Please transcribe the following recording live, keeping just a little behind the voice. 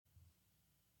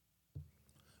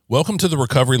Welcome to the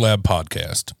Recovery Lab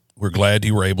podcast. We're glad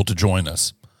you were able to join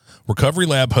us. Recovery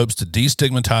Lab hopes to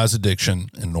destigmatize addiction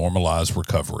and normalize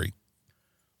recovery.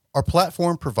 Our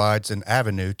platform provides an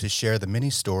avenue to share the many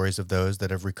stories of those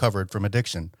that have recovered from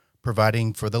addiction,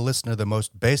 providing for the listener the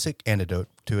most basic antidote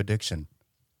to addiction.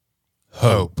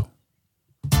 Hope.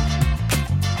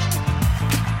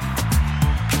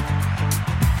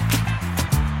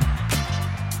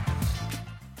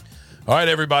 All right,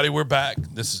 everybody, we're back.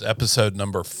 This is episode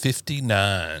number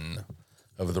 59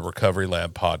 of the Recovery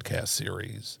Lab podcast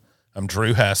series. I'm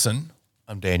Drew Hassin.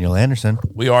 I'm Daniel Anderson.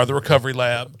 We are the Recovery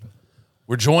Lab.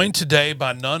 We're joined today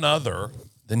by none other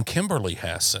than Kimberly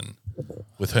Hassin,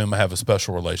 with whom I have a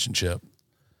special relationship.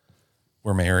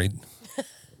 We're married.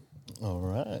 All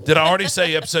right. Did I already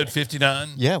say episode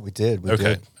 59? Yeah, we did.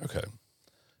 Okay.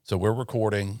 So we're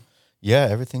recording. Yeah,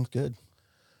 everything's good.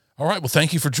 All right. Well,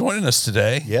 thank you for joining us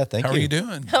today. Yeah, thank you. How are you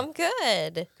doing? I'm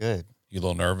good. Good. You a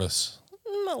little nervous?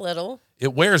 A little.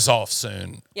 It wears off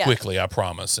soon, Yeah. quickly, I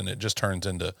promise, and it just turns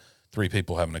into three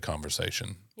people having a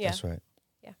conversation. Yeah. That's right.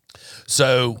 Yeah.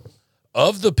 So,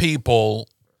 of the people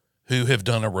who have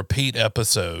done a repeat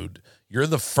episode, you're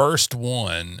the first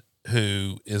one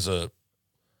who is a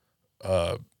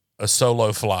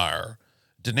solo flyer.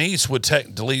 Denise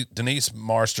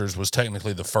Marsters was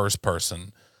technically the first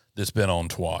person that's been on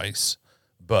twice,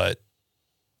 but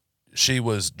she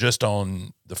was just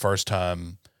on the first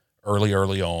time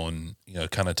early on,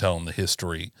 kind of telling the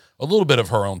history, a little bit of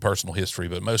her own personal history,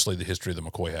 but mostly the history of the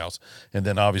McCoy house. And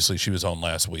then obviously she was on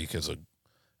last week as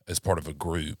part of a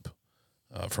group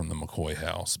from the McCoy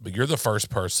house. But you're the first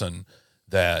person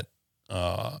that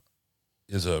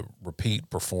is a repeat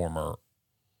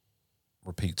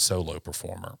solo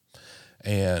performer.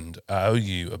 And I owe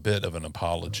you a bit of an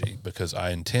apology because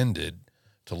I intended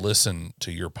to listen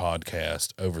to your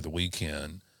podcast over the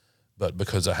weekend, but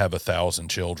because I have 1,000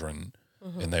 children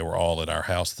and they were all at our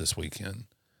house this weekend,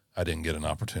 I didn't get an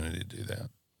opportunity to do that.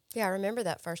 Yeah, I remember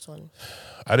that first one.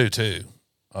 I do too.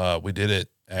 We did it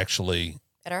actually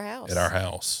At our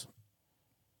house.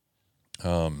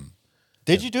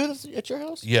 Did you do this at your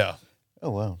house? Yeah.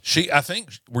 Oh, wow. I think,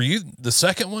 were you the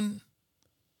second one?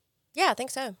 Yeah, I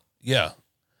think so. Yeah.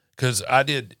 Because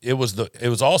it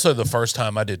was also the first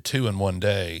time I did two in one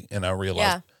day, and I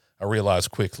realized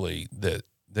quickly that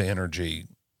the energy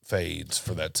fades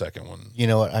for that second one. You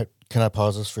know what? Can I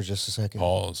pause this for just a second?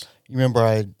 Pause. You remember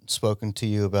I had spoken to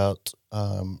you about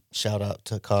shout out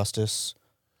to Costas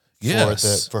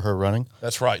for her running?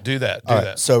 That's right. Do that. All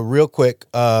right. So real quick,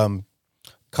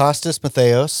 Costas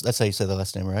Matheos, that's how you say the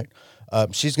last name, right?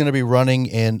 She's going to be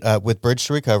running with Bridge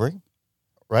to Recovery,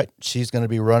 right? She's going to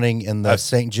be running in the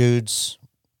St. Jude's,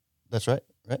 that's right?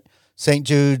 St.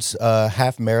 Jude's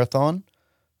half marathon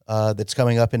that's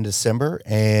coming up in December,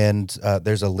 and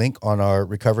there's a link on our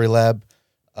Recovery Lab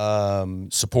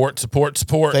support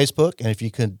Facebook, and if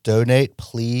you could donate,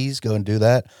 please go and do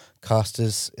that.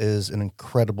 Costas is an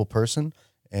incredible person,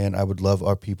 and I would love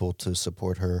our people to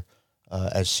support her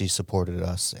as she supported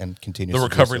us and continues the to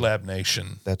Recovery do so. Lab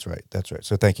Nation. That's right.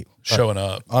 So thank you. Showing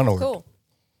up. Onward. Cool.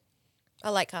 I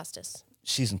like Costas.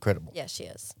 She's incredible. Yeah, she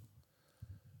is.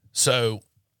 So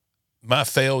my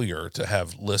failure to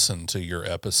have listened to your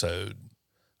episode,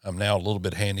 I'm now a little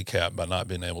bit handicapped by not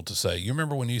being able to say, you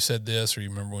remember when you said this, or you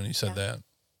remember when you said that?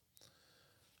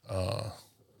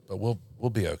 But we'll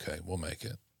be okay. We'll make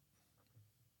it.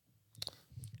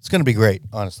 It's going to be great,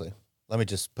 honestly. Let me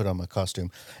just put on my costume.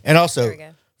 And also,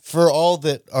 for all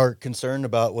that are concerned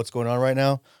about what's going on right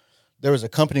now, there was a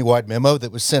company-wide memo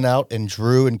that was sent out, and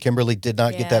Drew and Kimberly did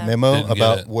not get that memo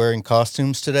about wearing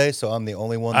costumes today, so I'm the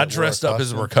only one that I dressed up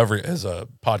as a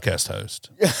podcast host.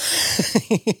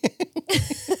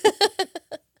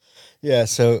 Yeah,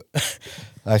 so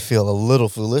I feel a little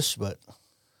foolish, but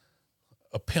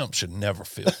a pimp should never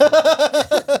feel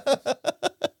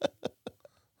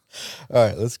All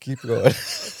right, let's keep going.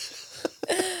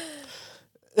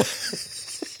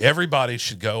 Everybody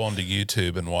should go onto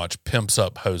YouTube and watch Pimps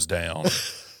Up, Hose Down,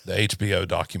 the HBO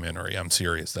documentary. I'm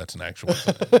serious. That's an actual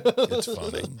thing. It's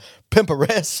funny. Pimp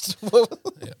arrest.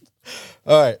 Yeah.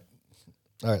 All right.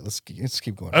 Let's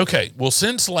keep going. Okay. Well,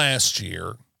 since last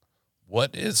year,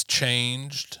 what has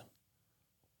changed?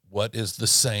 What is the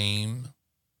same?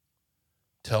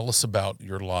 Tell us about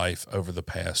your life over the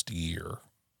past year.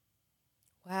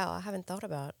 Wow, I haven't thought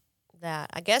about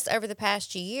that. I guess over the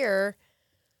past year,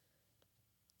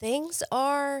 things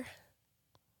are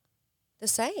the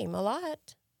same a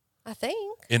lot, I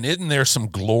think. And isn't there some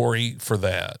glory for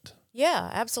that? Yeah,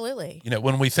 absolutely.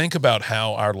 When we think about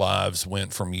how our lives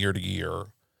went from year to year,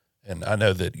 And I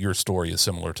know that your story is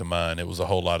similar to mine. It was a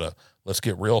whole lot of let's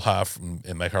get real high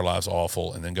and make our lives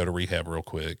awful and then go to rehab real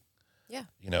quick. Yeah.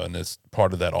 And it's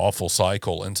part of that awful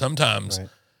cycle. And sometimes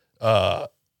Right.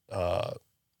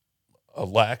 A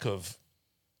lack of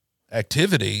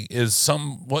activity is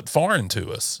somewhat foreign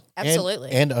to us.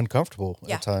 Absolutely. And uncomfortable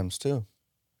Yeah. at times too.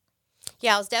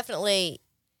 Yeah, I was definitely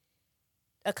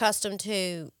accustomed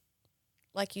to,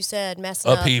 like you said,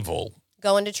 messing up, Upheaval.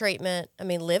 going to treatment. I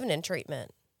mean, living in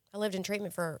treatment. I lived in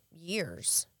treatment for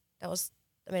years. I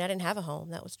didn't have a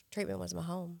home. Treatment was my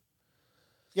home.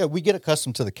 Yeah, we get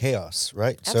accustomed to the chaos,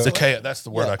 right? Absolutely. The chaos, that's the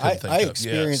word I couldn't think I of.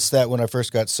 experienced that when I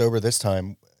first got sober this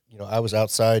time. I was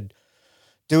outside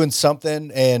doing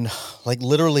something and like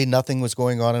literally nothing was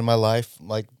going on in my life.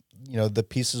 Like, the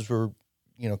pieces were,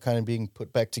 kind of being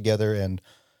put back together. And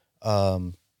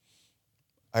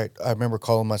I remember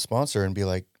calling my sponsor and be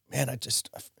like, man, I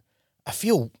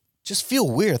feel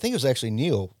weird. I think it was actually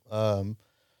Neil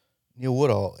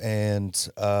Woodall. And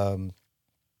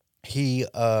he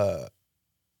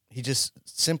just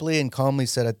simply and calmly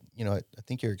said, I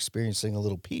think you're experiencing a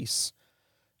little peace.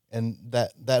 And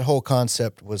that whole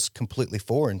concept was completely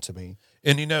foreign to me.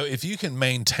 And, if you can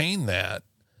maintain that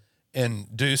and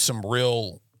do some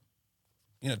real,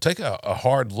 take a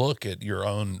hard look at your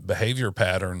own behavior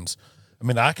patterns. I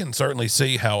mean, I can certainly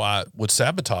see how I would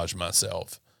sabotage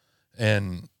myself.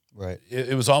 And right.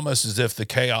 It was almost as if the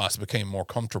chaos became more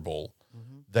comfortable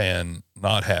than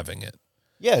not having it.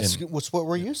 Yeah, it's what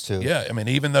we're used to. Yeah, I mean,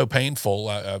 even though painful,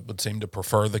 I would seem to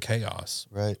prefer the chaos.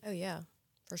 Right. Oh, yeah,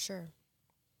 for sure.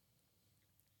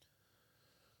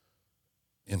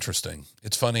 Interesting.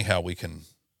 It's funny how we can,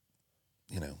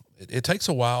 it takes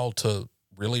a while to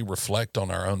really reflect on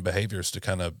our own behaviors to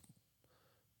kind of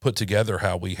put together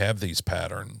how we have these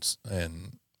patterns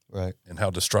and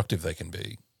how destructive they can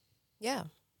be. Yeah.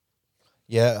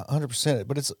 Yeah, 100%.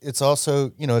 But it's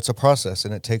also, it's a process,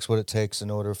 and it takes what it takes in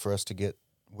order for us to get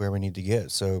where we need to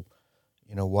get. So,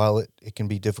 while it can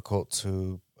be difficult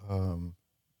to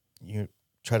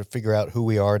try to figure out who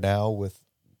we are now with,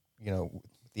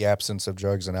 the absence of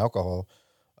drugs and alcohol,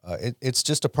 it's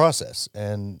just a process.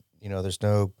 And, there's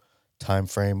no time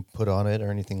frame put on it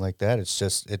or anything like that. It's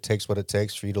just, it takes what it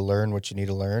takes for you to learn what you need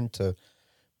to learn to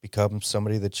become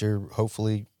somebody that you're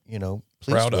hopefully, pleased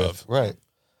proud with. of. Right.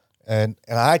 And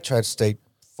I try to stay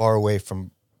far away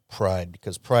from pride,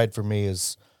 because pride for me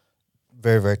is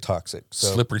very, very toxic.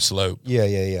 So, slippery slope.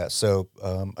 Yeah. So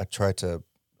I'm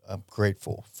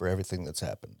grateful for everything that's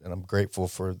happened, and I'm grateful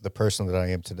for the person that I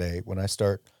am today. When I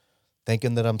start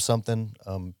thinking that I'm something,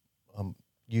 I'm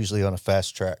usually on a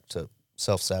fast track to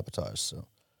self-sabotage. So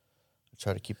I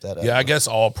try to keep that up. Yeah, I guess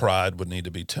all pride would need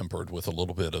to be tempered with a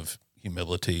little bit of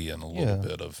humility and a little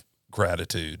bit of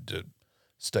gratitude to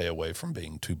stay away from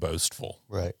being too boastful.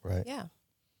 Right. Yeah.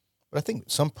 But I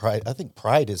think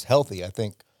pride is healthy. I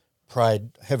think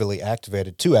pride heavily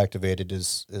activated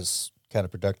is kind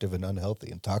of productive and unhealthy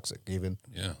and toxic even.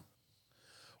 Yeah.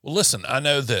 Well, listen, I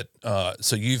know that,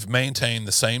 so you've maintained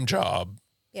the same job.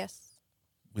 Yes.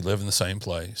 We live in the same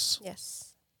place.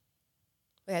 Yes.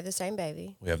 We have the same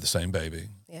baby. Was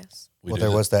Yes.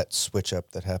 There was that switch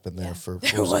up that happened there for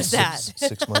There was that.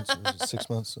 6 months. Was it 6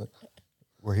 months?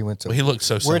 Where he went to? Well, he looked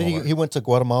so Where similar. did he went to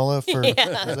Guatemala for? Yeah.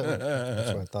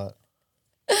 That's what I thought.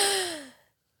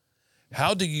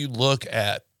 How do you look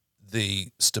at the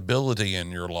stability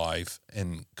in your life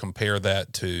and compare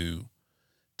that to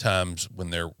times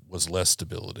when there was less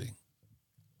stability?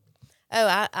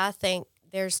 Oh, I think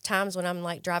there's times when I'm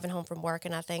like driving home from work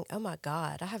and I think, oh my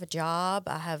God, I have a job,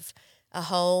 I have a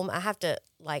home. I have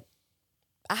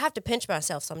to pinch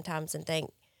myself sometimes and think,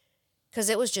 because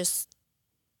it was just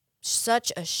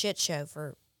such a shit show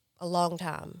for a long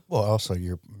time. Well, also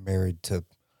you're married to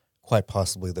quite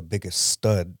possibly the biggest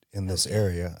stud in this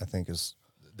area, I think is.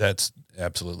 That's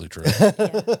absolutely true. Yeah,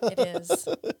 it is.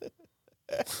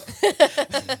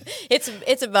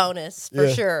 It's a bonus for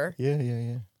sure.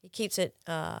 Yeah. He keeps it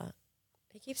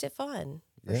fun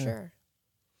for Yeah. sure.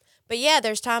 But yeah,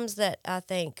 there's times that I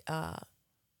think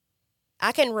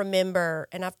I can remember,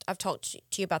 and I've talked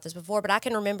to you about this before, but I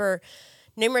can remember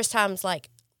numerous times like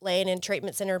laying in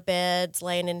treatment center beds,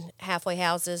 laying in halfway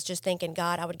houses, just thinking,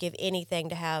 God, I would give anything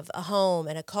to have a home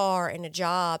and a car and a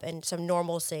job and some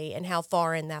normalcy, and how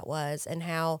foreign that was, and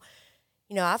how,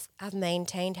 I've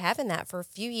maintained having that for a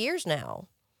few years now.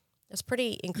 It's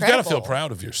pretty incredible. You got to feel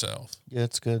proud of yourself. Yeah,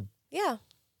 it's good. Yeah.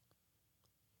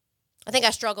 I think I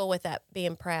struggle with that,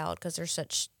 being proud, because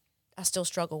I still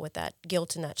struggle with that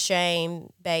guilt and that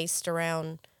shame based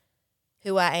around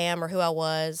who I am or who I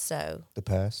was. So The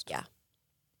past. yeah.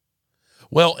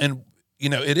 Well, and,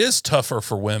 it is tougher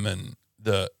for women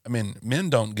men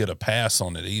don't get a pass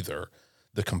on it either.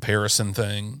 The comparison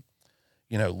thing,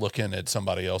 looking at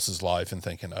somebody else's life and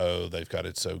thinking, oh, they've got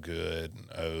it so good. And,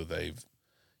 oh, they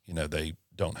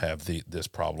don't have this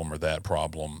problem or that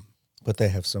problem. But they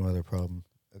have some other problem.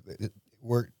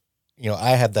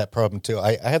 I have that problem too.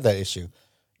 I have that issue.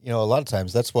 A lot of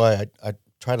times that's why I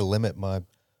try to limit my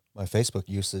Facebook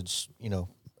usage,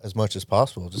 as much as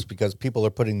possible, just because people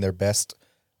are putting their best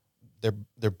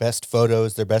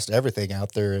photos, their best everything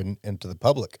out there into the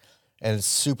public. And it's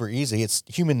super easy. It's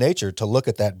human nature to look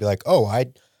at that and be like, oh,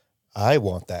 I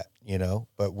want that,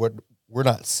 but we're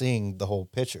not seeing the whole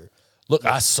picture. Look,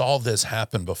 I saw this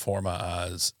happen before my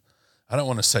eyes. I don't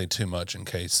want to say too much in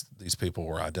case these people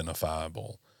were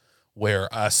identifiable, where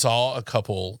I saw a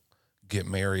couple get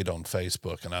married on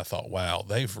Facebook and I thought, wow,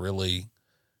 they've really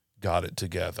got it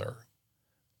together.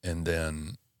 And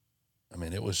then,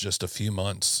 it was just a few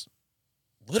months,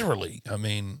 literally.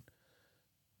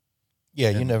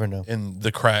 Yeah, you never know. And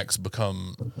the cracks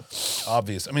become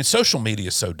obvious. Social media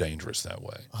is so dangerous that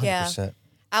way. 100%. Yeah.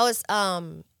 I was,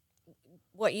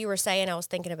 what you were saying, I was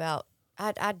thinking about,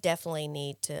 I definitely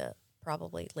need to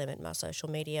probably limit my social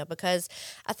media, because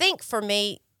I think for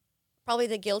me, probably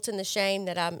the guilt and the shame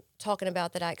that I'm talking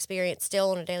about that I experience still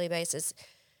on a daily basis,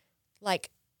 like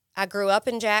I grew up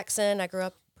in Jackson, I grew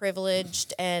up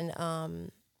privileged, and,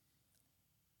 I'm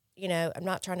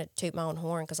not trying to toot my own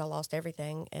horn because I lost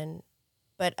everything.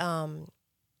 But I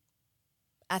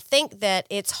think that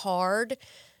it's hard.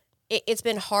 It's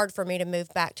been hard for me to move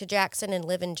back to Jackson and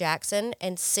live in Jackson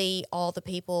and see all the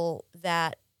people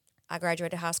that I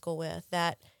graduated high school with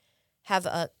that have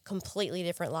a completely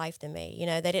different life than me.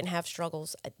 They didn't have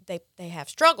struggles. They have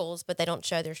struggles, but they don't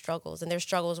show their struggles. And their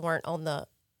struggles weren't on the,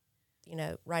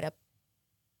 right up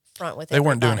front with it. They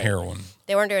weren't doing heroin.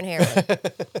 They weren't doing heroin.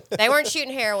 They weren't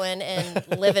shooting heroin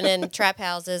and living in trap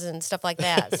houses and stuff like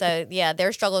that. So, yeah,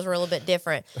 their struggles were a little bit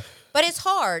different. But it's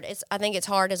hard. I think it's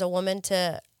hard as a woman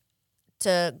to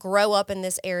grow up in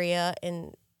this area,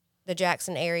 in the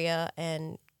Jackson area,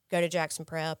 and go to Jackson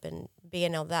Prep and be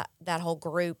in that whole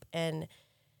group and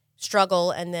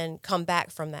struggle and then come back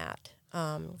from that.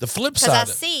 The flip side, because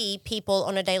I see people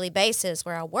on a daily basis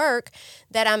where I work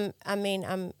that I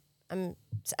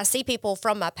see people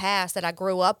from my past that I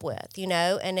grew up with,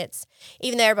 and it's,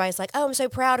 even though everybody's like, oh, I'm so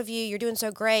proud of you, you're doing so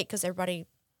great, because everybody,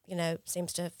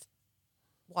 seems to have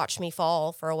watched me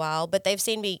fall for a while, but they've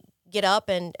seen me get up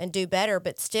and do better,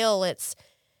 but still it's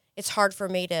hard for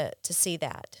me to see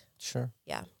that. Sure.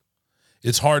 Yeah.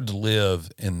 It's hard to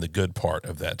live in the good part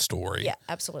of that story. Yeah,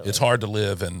 absolutely. It's hard to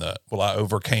live in I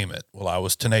overcame it. I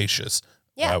was tenacious.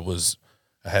 Yeah.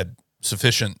 I had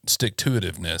sufficient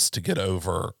stick-to-itiveness to get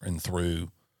over and through,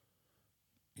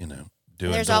 doing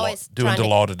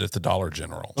Dilaudid at the Dollar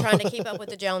General. Trying to keep up with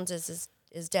the Joneses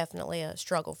is definitely a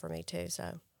struggle for me too.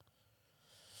 So.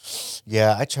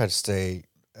 Yeah, I try to stay.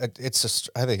 I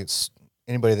think it's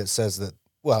anybody that says that.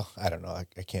 Well, I don't know. I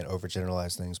can't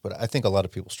overgeneralize things, but I think a lot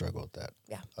of people struggle with that.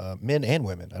 Yeah. Men and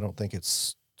women. I don't think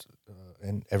it's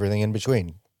and everything in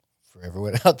between for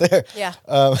everyone out there. Yeah.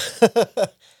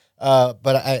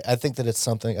 But I think that it's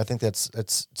something. I think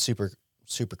it's super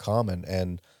super common,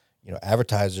 and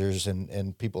advertisers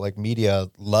and people like media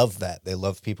love that. They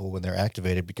love people when they're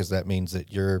activated, because that means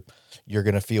that you're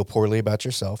going to feel poorly about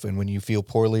yourself, and when you feel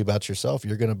poorly about yourself,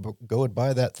 you're going to go and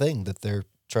buy that thing that they're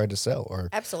trying to sell, or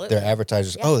absolutely their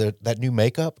advertisers. Yeah. Oh, that new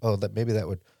makeup. Oh, that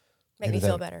would make me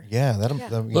feel better. Yeah,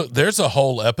 Look, there's a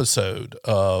whole episode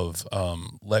of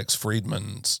Lex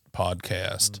Friedman's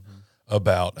podcast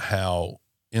about how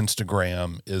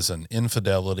Instagram is an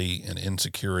infidelity and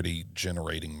insecurity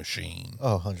generating machine.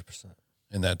 Oh, 100%.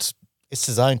 And it's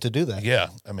designed to do that. Yeah,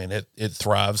 it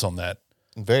thrives on that.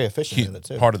 Very efficient in it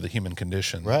too. Part of the human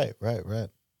condition. Right.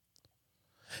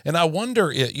 And I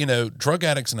wonder, drug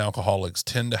addicts and alcoholics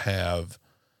tend to have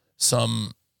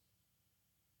some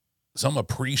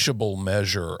appreciable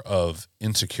measure of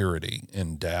insecurity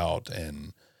and doubt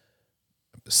and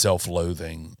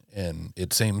self-loathing. And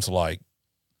it seems like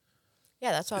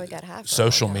that's why we got high.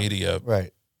 Social media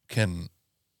right. can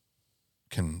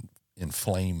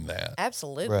inflame that.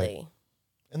 Absolutely. Right.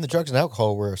 And the drugs and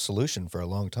alcohol were a solution for a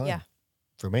long time. Yeah.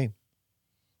 For me.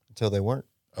 Until they weren't.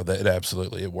 Oh,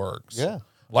 it works. Yeah.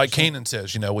 Like Keenan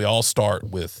says, we all start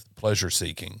with pleasure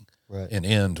seeking, right, and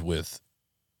end with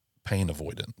pain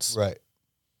avoidance. Right.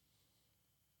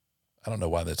 I don't know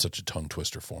why that's such a tongue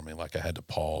twister for me. Like I had to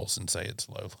pause and say it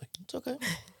slowly. It's okay.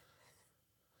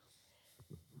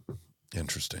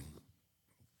 Interesting.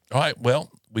 All right. Well,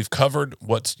 we've covered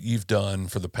what you've done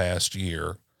for the past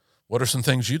year. What are some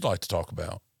things you'd like to talk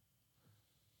about?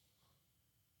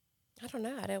 I don't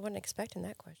know. I wasn't expecting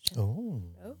that question. Oh.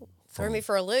 Threw me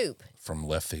for a loop. From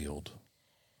left field.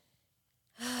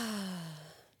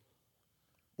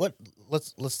 What?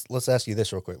 Let's ask you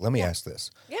this real quick. Let me ask this.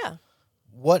 Yeah.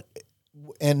 What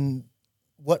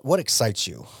excites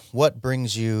you? What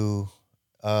brings you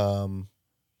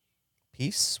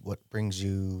peace? What brings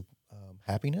you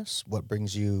happiness? What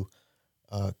brings you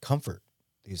comfort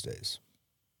these days?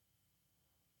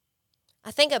 I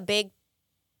think a big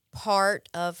part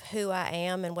of who I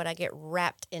am and what I get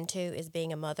wrapped into is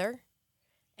being a mother.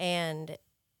 And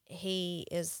he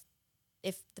is,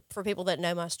 for people that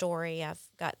know my story, I've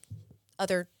got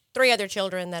three other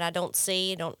children that I don't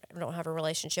see, don't have a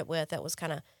relationship with. That was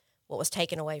kind of what was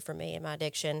taken away from me in my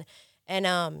addiction.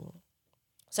 And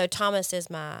so Thomas is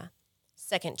my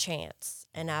second chance.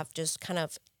 And I've just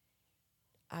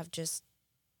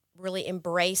really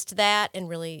embraced that and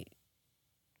really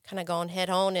kind of gone head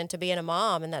on into being a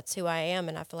mom, and that's who I am,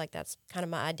 and I feel like that's kind of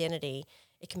my identity.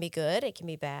 It can be good, it can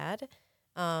be bad,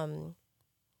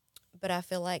 but I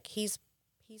feel like he's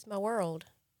my world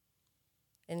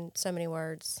in so many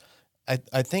words.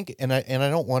 I think, and I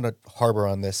don't want to harbor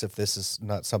on this if this is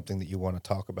not something that you want to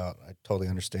talk about. I totally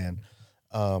understand,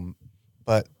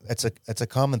 but it's a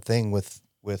common thing with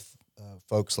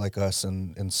folks like us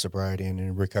in sobriety and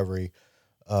in recovery,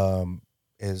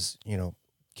 is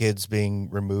kids being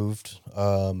removed,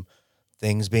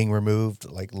 things being removed,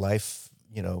 like life,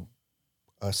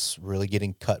 us really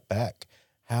getting cut back.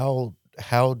 How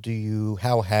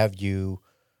have you,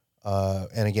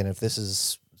 and again, if this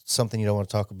is something you don't want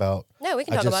to talk about, no, we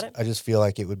can talk about it. I just feel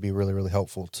like it would be really, really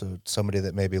helpful to somebody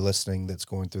that may be listening that's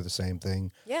going through the same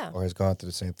thing, or has gone through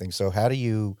the same thing. So how do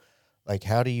you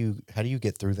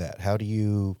get through that? How do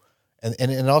you,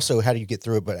 and also how do you get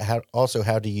through it? But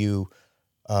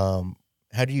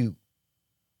how do you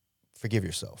forgive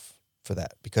yourself for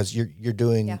that? Because you're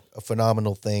doing a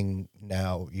phenomenal thing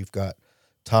now. You've got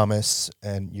Thomas,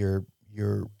 and you're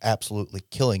absolutely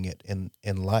killing it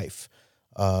in life.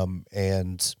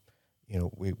 And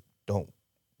we don't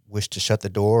wish to shut the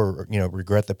door, or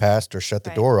regret the past or shut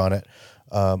the door on it.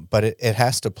 But it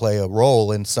has to play a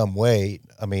role in some way.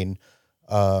 I mean,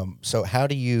 so how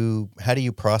do you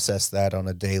process that on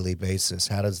a daily basis?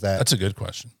 How does that? That's a good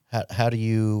question. How do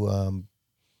you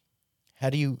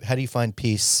find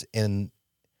peace and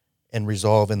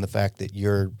resolve in the fact that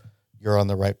you're on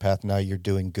the right path now? You're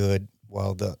doing good.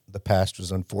 While the past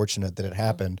was unfortunate that it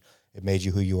happened, it made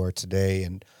you who you are today,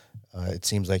 and it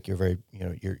seems like you're very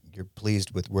you're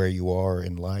pleased with where you are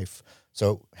in life.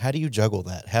 So how do you juggle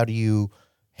that? How do you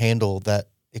handle that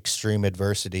extreme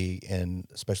adversity, and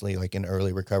especially like in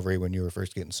early recovery when you were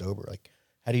first getting sober? Like,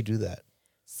 how do you do that?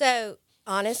 So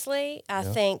honestly, I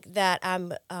think that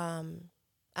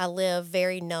I live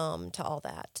very numb to all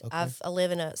that. Okay. I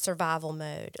live in a survival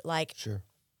mode. Like, Sure.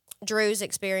 Drew's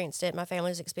experienced it. My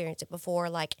family's experienced it before.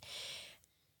 Like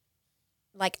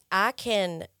I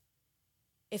can,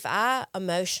 if I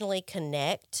emotionally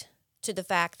connect to the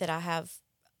fact that I have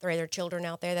three other children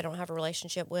out there that I don't have a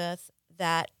relationship with,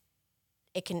 that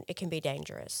it can be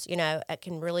dangerous. It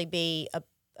can really be a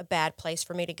bad place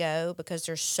for me to go, because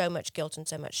there's so much guilt and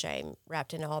so much shame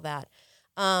wrapped in all that.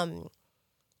 But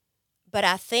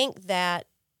I think that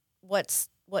what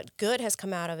good has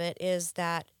come out of it is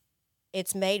that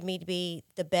it's made me to be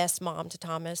the best mom to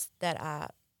Thomas that I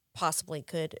possibly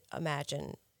could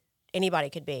imagine anybody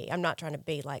could be. I'm not trying to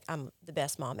be like I'm the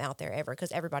best mom out there ever,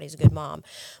 because everybody's a good mom.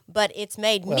 But it's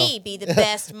made me be the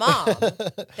best mom.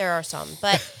 There are some.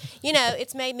 But,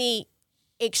 it's made me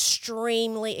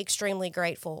extremely, extremely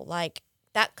grateful. Like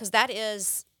that, because that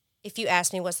is, if you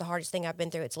ask me what's the hardest thing I've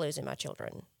been through, it's losing my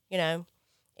children.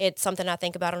 It's something I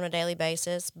think about on a daily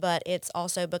basis, but it's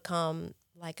also become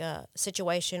like a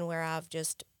situation where I've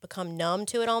just become numb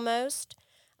to it almost.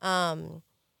 I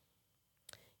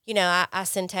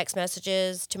send text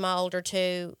messages to my older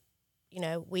two,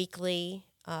 weekly.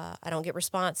 I don't get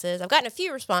responses. I've gotten a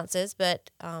few responses,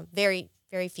 but very,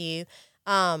 very few.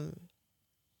 They're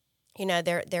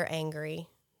angry.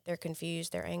 They're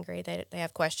confused. They're angry. They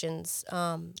have questions.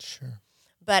 Sure.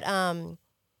 But I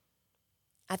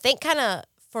think kind of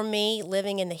for me,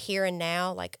 living in the here and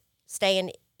now, like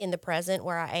staying in the present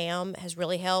where I am, has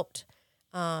really helped.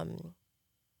 And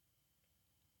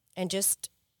just,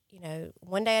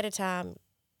 one day at a time,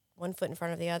 one foot in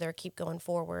front of the other, keep going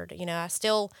forward.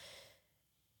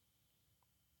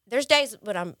 There's days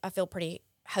when I feel pretty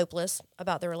hopeless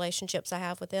about the relationships I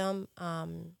have with them.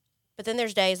 But then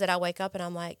there's days that I wake up and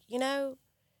I'm like, God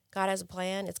has a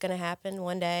plan. It's going to happen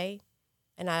one day.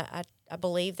 And I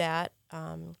believe that.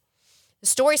 the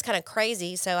story's kind of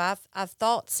crazy. So I've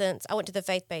thought since I went to the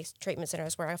faith-based treatment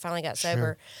centers where I finally got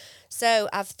sober. So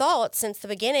I've thought since the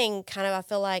beginning, kind of, I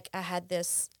feel like I had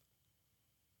this,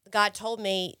 God told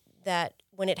me that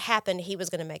when it happened, he was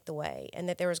going to make the way, and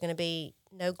that there was going to be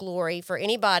no glory for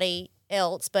anybody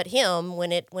else but him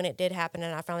when it did happen,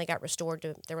 and I finally got restored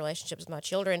to the relationships with my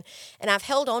children. And I've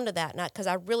held on to that, because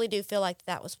I really do feel like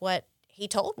that was what he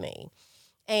told me.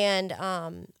 And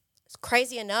it's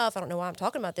crazy enough, I don't know why I'm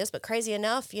talking about this, but crazy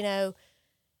enough, I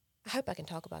hope I can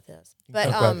talk about this. But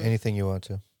talk about anything you want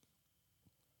to.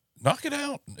 Knock it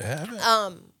out. Have it.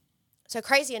 So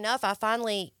crazy enough, I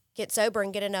finally get sober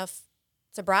and get enough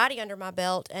sobriety under my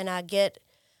belt, and I get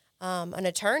an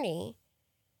attorney,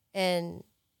 and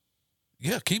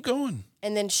yeah, keep going.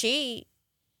 And then she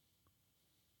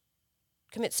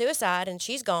commits suicide, and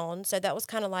she's gone. So that was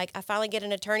kind of like, I finally get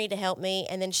an attorney to help me,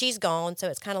 and then she's gone. So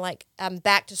it's kind of like I'm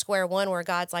back to square one, where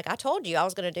God's like, I told you I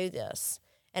was going to do this,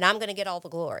 and I'm going to get all the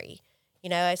glory.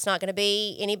 It's not going to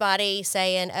be anybody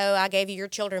saying, oh, I gave you your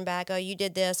children back. Oh, you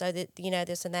did this. Oh,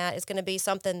 this and that. It's going to be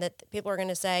something that people are going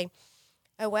to say,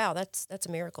 oh, wow, that's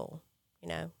a miracle,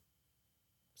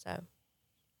 So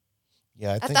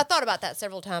yeah, I thought about that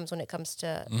several times when it comes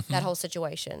to that whole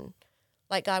situation.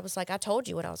 Like, God was like, I told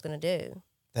you what I was going to do.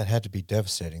 That had to be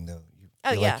devastating, though.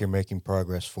 You feel like you're making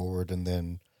progress forward, and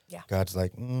then God's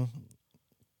like,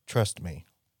 trust me.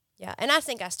 Yeah, and I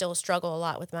think I still struggle a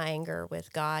lot with my anger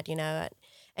with God,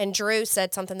 And Drew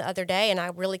said something the other day, and I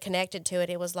really connected to it.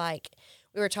 It was like,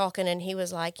 we were talking, and he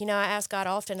was like, I ask God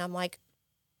often. I'm like,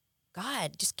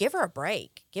 God, just give her a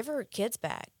break. Give her kids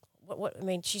back. What? I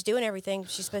mean, she's doing everything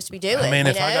she's supposed to be doing. I mean,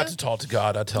 if I got to talk to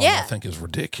God, I'd tell him I think it's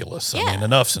ridiculous. I mean,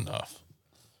 enough's enough.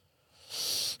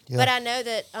 Yeah. But I know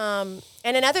that,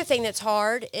 and another thing that's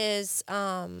hard is,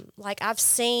 like, I've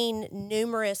seen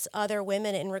numerous other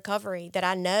women in recovery that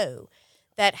I know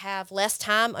that have less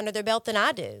time under their belt than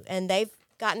I do, and they've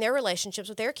gotten their relationships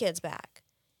with their kids back,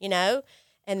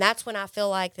 and that's when I feel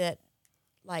like that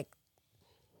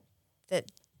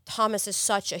Thomas is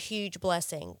such a huge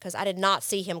blessing, because I did not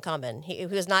see him coming. He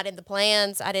was not in the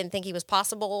plans. I didn't think he was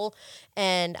possible,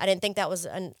 and I didn't think that was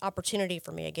an opportunity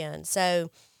for me again.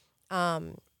 So,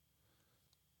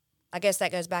 I guess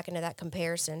that goes back into that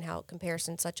comparison, how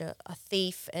comparison's such a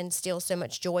thief and steals so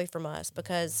much joy from us,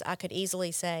 because I could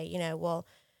easily say, well,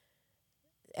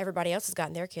 everybody else has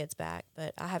gotten their kids back,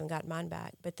 but I haven't gotten mine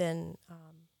back. But then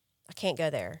I can't go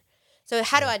there. So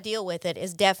how do I deal with it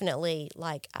is definitely,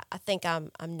 like, I think I'm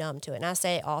numb to it. And I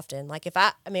say it often, like,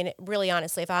 really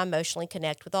honestly, if I emotionally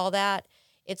connect with all that,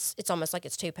 it's almost like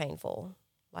it's too painful.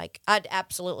 Like, I'd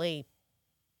absolutely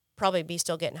probably be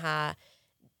still getting high.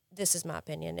 This is my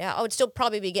opinion. I would still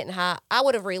probably be getting high. I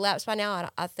would have relapsed by now,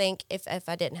 I think, if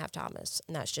I didn't have Thomas.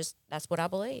 And that's what I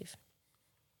believe.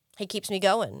 He keeps me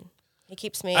going. He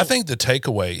keeps me. I think the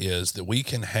takeaway is that we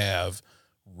can have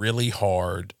really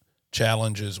hard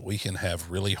challenges. We can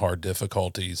have really hard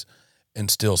difficulties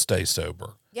and still stay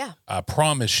sober. Yeah. I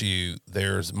promise you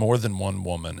there's more than one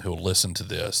woman who'll listen to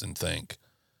this and think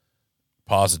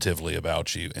positively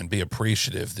about you and be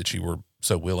appreciative that you were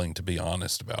so willing to be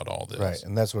honest about all this. Right,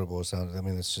 and that's what it boils down to. I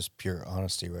mean, it's just pure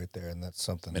honesty right there, and that's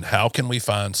something. And how can we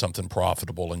find something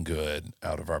profitable and good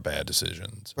out of our bad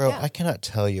decisions? Bro, I cannot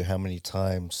tell you how many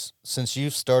times since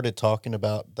you've started talking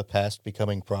about the past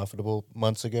becoming profitable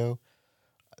months ago,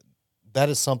 that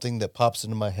is something that pops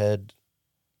into my head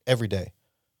every day.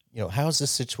 How is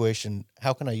this situation,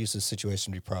 how can I use this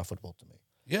situation to be profitable to me?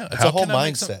 Yeah. It's a whole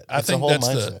mindset. I think that's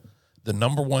the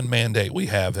number one mandate we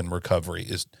have in recovery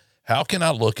is, how can I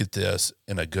look at this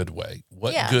in a good way?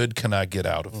 What good can I get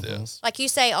out of this? Like you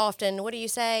say often, what do you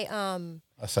say? I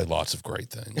say lots of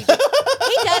great things. He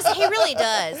does. He really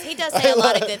does. He does say a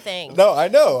lot of good things. No, I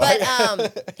know.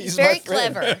 But he's very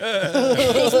clever.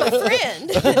 He's my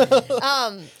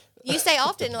friend. You say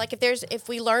often, like, if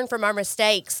we learn from our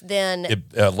mistakes, then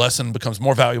a lesson becomes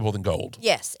more valuable than gold.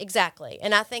 Yes, exactly.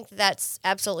 And I think that's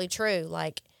absolutely true.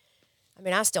 Like,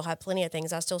 I still have plenty of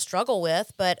things I still struggle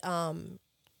with, but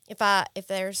if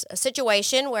there's a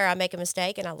situation where I make a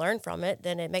mistake and I learn from it,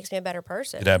 then it makes me a better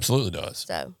person. It absolutely does.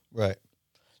 So right,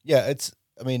 yeah.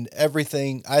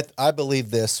 Everything. I believe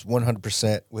this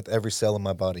 100% with every cell in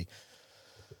my body.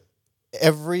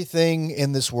 Everything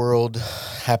in this world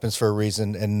happens for a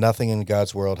reason, and nothing in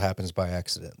God's world happens by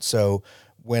accident. So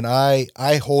when I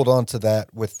hold on to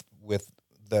that with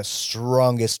the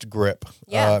strongest grip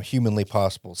humanly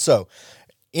possible. So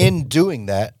in doing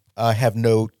that, I have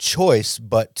no choice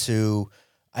but to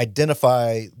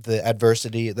identify the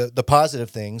adversity, the positive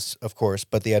things, of course,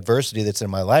 but the adversity that's in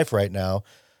my life right now,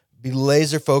 be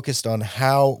laser focused on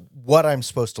what I'm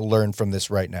supposed to learn from this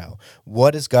right now.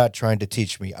 What is God trying to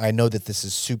teach me? I know that this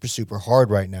is super, super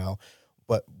hard right now,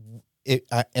 but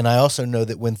I also know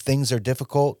that when things are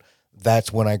difficult,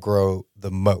 that's when I grow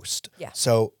the most. Yeah.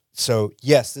 So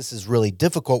yes, this is really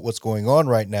difficult what's going on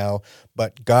right now,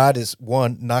 but God is,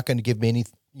 one, not going to give me any,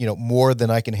 more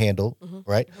than I can handle,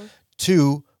 right?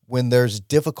 Two, when there's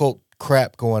difficult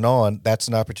crap going on, that's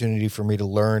an opportunity for me to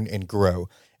learn and grow.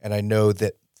 And I know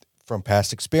that from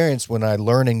past experience, when I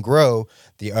learn and grow,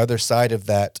 the other side of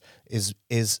that is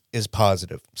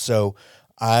positive. So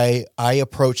I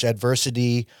approach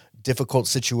adversity, difficult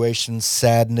situations,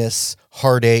 sadness,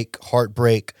 heartache,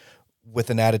 heartbreak with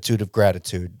an attitude of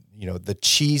gratitude. The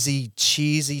cheesy,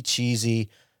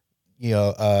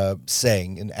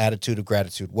 saying, an attitude of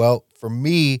gratitude. Well, for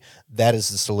me, that is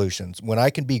the solutions. When I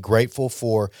can be grateful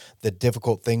for the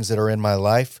difficult things that are in my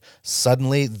life,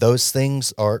 suddenly those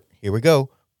things are, here we go,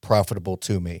 profitable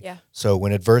to me. Yeah. So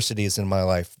when adversity is in my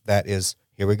life, that is,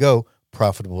 here we go,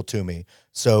 profitable to me.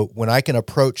 So when I can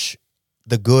approach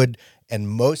the good and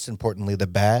most importantly the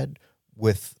bad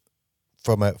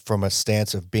from a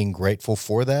stance of being grateful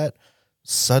for that,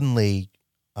 suddenly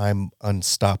I'm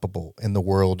unstoppable in the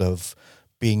world of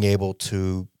being able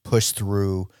to push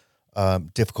through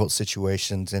difficult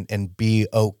situations and be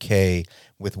okay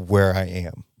with where I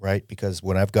am, right? Because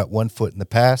when I've got one foot in the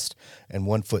past and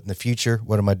one foot in the future,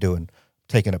 what am I doing?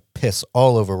 Taking a piss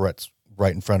all over what's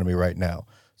right in front of me right now.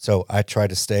 So I try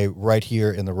to stay right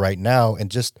here in the right now and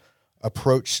just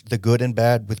approach the good and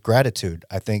bad with gratitude.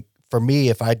 I think for me,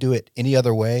 if I do it any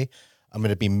other way, I'm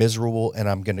going to be miserable and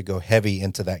I'm going to go heavy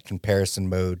into that comparison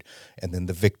mode and then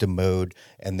the victim mode.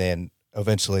 And then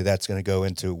eventually that's going to go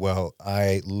into, well,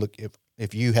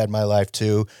 if you had my life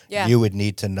too, you would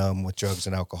need to numb with drugs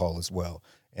and alcohol as well.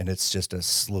 And it's just a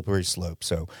slippery slope.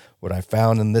 So what I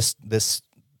found in this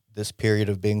period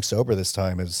of being sober this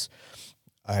time is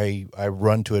I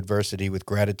run to adversity with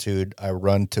gratitude. I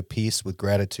run to peace with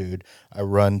gratitude. I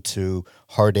run to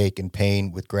heartache and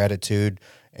pain with gratitude.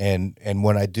 And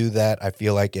when I do that, I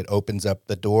feel like it opens up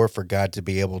the door for God to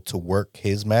be able to work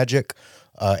his magic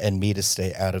and me to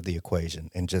stay out of the equation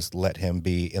and just let him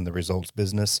be in the results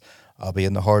business. I'll be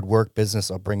in the hard work business.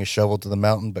 I'll bring a shovel to the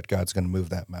mountain, but God's going to move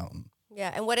that mountain.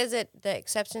 Yeah. And what is it? The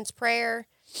acceptance prayer?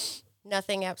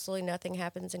 Absolutely nothing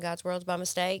happens in God's world by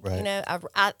mistake. Right.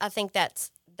 I think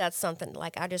that's something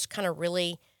like I just kind of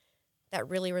really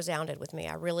resounded with me.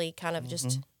 I really kind of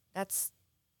just, that's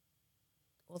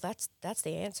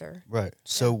the answer. Right.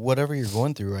 So whatever you're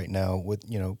going through right now with,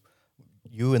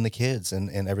 you and the kids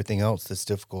and everything else that's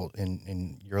difficult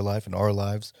in your life and our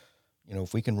lives,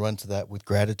 if we can run to that with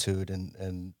gratitude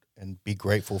and be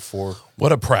grateful for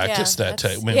what a practice that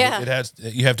takes. I mean, yeah.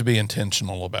 You have to be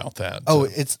intentional about that. Oh,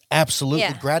 it's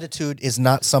absolutely gratitude is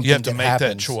not something you have to make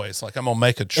happens. that choice. Like I'm gonna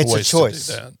make a choice. It's a choice.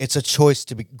 To do that. It's a choice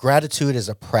to be. Gratitude is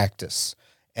a practice,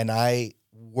 and I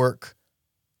work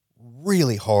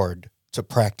really hard to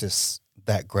practice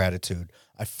that gratitude.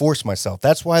 I force myself.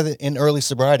 That's why in early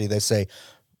sobriety they say,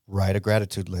 write a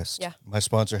gratitude list. Yeah. My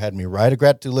sponsor had me write a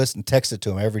gratitude list and text it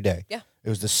to him every day. Yeah. It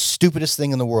was the stupidest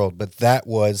thing in the world, but that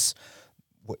was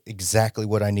exactly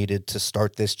what I needed to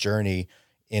start this journey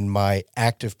in my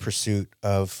active pursuit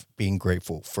of being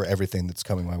grateful for everything that's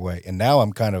coming my way. And now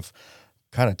I'm kind of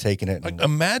taking it. Like,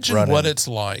 imagine what it's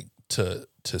like to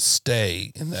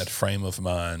stay in that frame of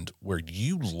mind where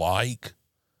you like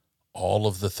all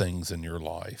of the things in your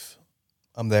life.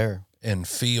 I'm there. And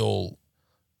feel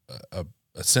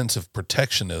a sense of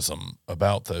protectionism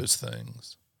about those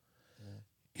things.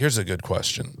 Here's a good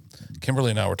question.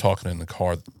 Kimberly and I were talking in the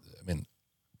car,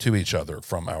 to each other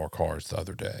from our cars the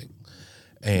other day.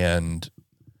 And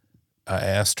I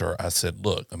asked her, I said,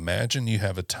 look, imagine you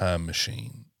have a time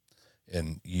machine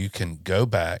and you can go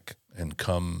back and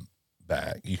come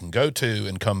back. You can go to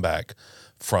and come back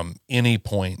from any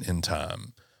point in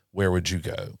time. Where would you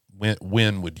go?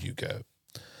 When would you go?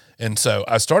 And so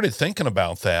I started thinking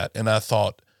about that and I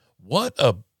thought, what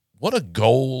a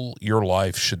goal your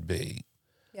life should be.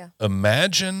 Yeah.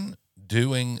 Imagine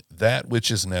doing that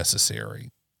which is necessary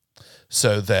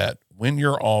so that when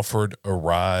you're offered a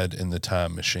ride in the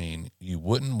time machine, you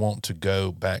wouldn't want to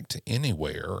go back to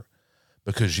anywhere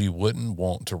because you wouldn't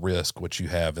want to risk what you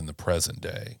have in the present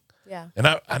day. Yeah. And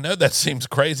I know that seems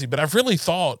crazy, but I've really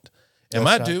thought, am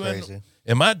I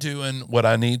doing what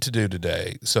I need to do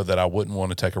today so that I wouldn't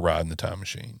want to take a ride in the time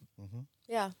machine? Mm-hmm.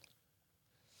 Yeah.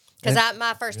 Because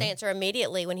my first answer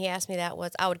immediately when he asked me that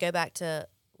was I would go back to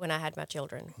when I had my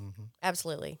children. Mm-hmm.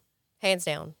 Absolutely. Hands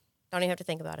down. Don't even have to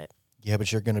think about it. Yeah,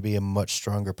 but you're going to be a much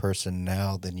stronger person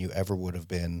now than you ever would have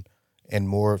been and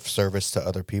more of service to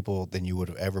other people than you would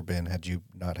have ever been had you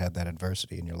not had that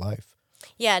adversity in your life.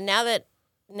 Yeah, now that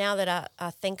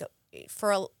I think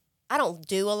I don't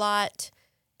do a lot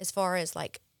as far as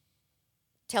like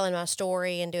telling my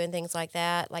story and doing things like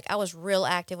that. Like I was real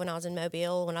active when I was in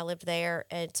Mobile, when I lived there,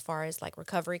 as far as like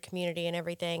recovery community and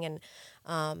everything, and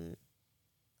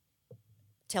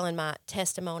telling my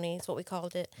testimony is what we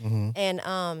called it. Mm-hmm. And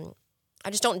I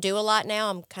just don't do a lot now.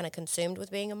 I'm kind of consumed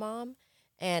with being a mom,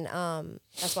 and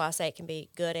that's why I say it can be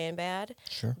good and bad.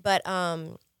 Sure. But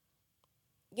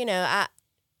you know,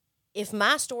 if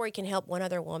my story can help one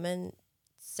other woman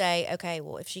say, okay,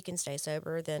 well, if she can stay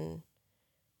sober, then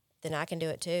I can do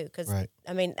it too. Because Right.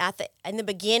 I mean, in the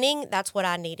beginning, that's what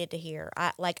I needed to hear.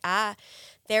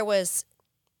 There was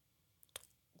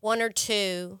one or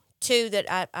two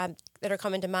that that are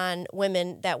coming to mind,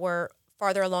 women that were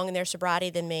farther along in their sobriety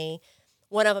than me.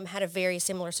 One of them had a very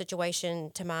similar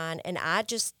situation to mine, and I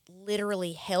just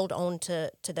literally held on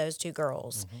to those two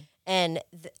girls. Mm-hmm. And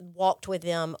walked with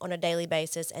them on a daily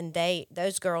basis, and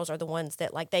those girls are the ones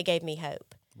that like they gave me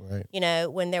hope. Right. You know,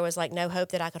 when there was like no hope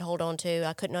that I could hold on to,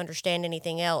 I couldn't understand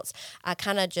anything else. I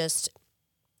kind of just,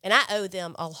 and I owe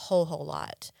them a whole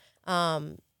lot.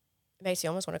 It makes you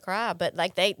almost want to cry, but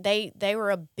like they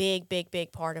were a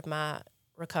big part of my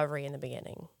recovery in the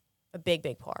beginning, a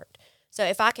big part. So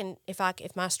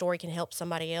if my story can help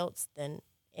somebody else, then,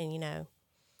 and you know,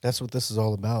 that's what this is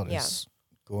all about. Yeah. Is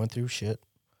going through shit.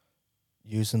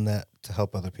 Using that to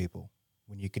help other people.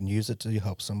 When you can use it to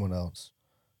help someone else,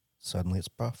 suddenly it's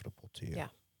profitable to you. Yeah.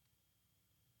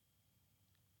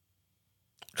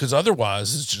 Because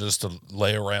otherwise, it's just to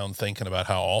lay around thinking about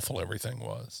how awful everything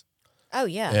was. Oh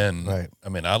yeah. And Right. I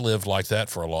mean, I lived like that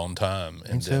for a long time.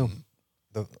 And Me too.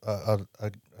 then A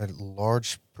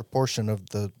large proportion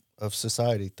of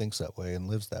society thinks that way and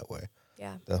lives that way.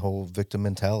 Yeah. The whole victim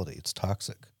mentality, it's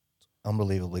toxic. It's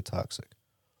unbelievably toxic.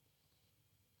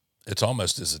 it's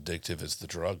almost as addictive as the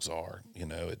drugs are. You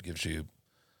know, it gives you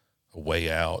a way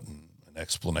out and an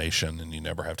explanation, and you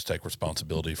never have to take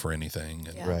responsibility for anything.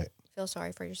 And Yeah. Right. Feel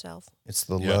sorry for yourself. It's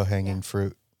the Yeah. low-hanging Yeah.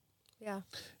 fruit. Yeah.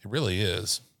 it really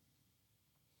is.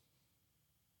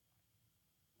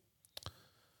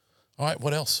 All right,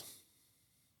 what else?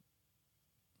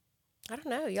 I don't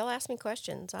know. Y'all ask me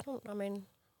questions. I don't You're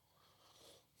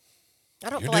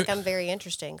feel like do- I'm very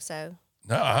interesting, so.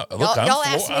 No, look, y'all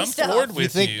ask me I'm stuff. floored You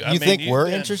with think you. you think we're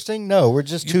interesting? No, we're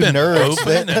just two You've been nerds.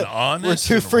 open that- and honest.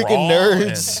 we're two and freaking raw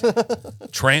nerds.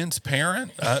 and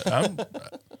transparent. I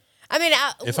mean,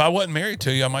 If I wasn't married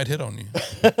to you, I might hit on you. oh,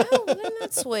 isn't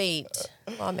that sweet?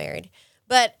 Well, I'm married.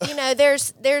 But, you know,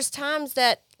 there's times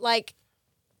that, like,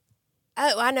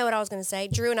 oh, I know what I was going to say.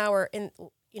 Drew and I were in,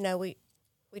 you know, we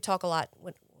talk a lot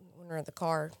when we're in the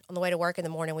car. On the way to work in the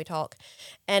morning, we talk.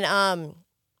 And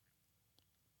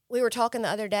we were talking the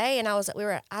other day, and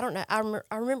I don't know, I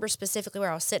remember specifically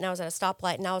where I was sitting. I was at a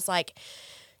stoplight, and I was, like,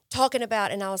 talking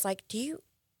about, and I was like,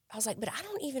 but I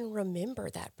don't even remember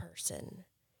that person.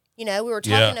 You know, we were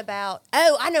talking about,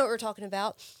 oh, I know what we're talking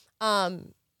about.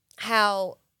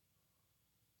 How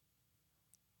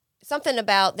something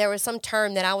about, there was some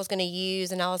term that I was going to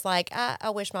use, and I was like, I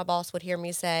wish my boss would hear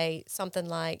me say something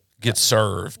like, Get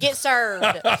served. get served.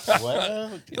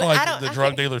 What? You know, like I don't- the I drug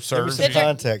can't- dealer Give me serves some you.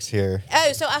 context here.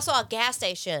 Oh, so I saw a gas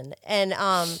station, and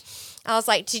I was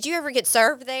like, did you ever get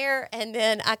served there? And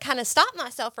then I kind of stopped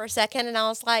myself for a second, and I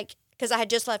was like, because I had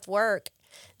just left work.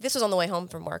 This was on the way home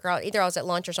from work, or either I was at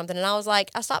lunch or something, and I was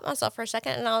like, I stopped myself for a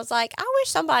second, and I was like, I wish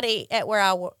somebody at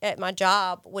my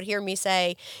job would hear me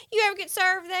say, "You ever get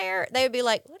served there?" They would be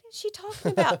like, "What is she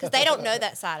talking about?" Because they don't know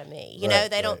that side of me, you know.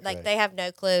 Right, They don't right, like right. they have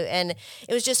no clue, and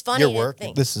it was just funny. Your to work.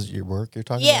 think- This is your work you're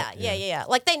talking yeah, about? yeah.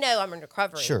 Like they know I'm in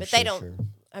recovery, Sure, but they sure, don't. sure.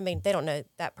 I mean, they don't know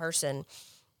that person,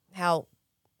 how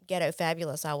ghetto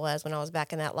fabulous I was when I was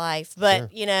back in that life. But Sure.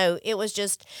 you know, it was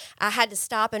just I had to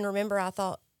stop and remember. I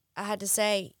thought I had to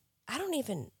say, I don't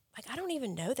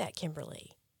even know that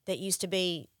Kimberly that used to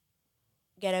be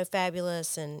ghetto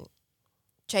fabulous and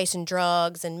chasing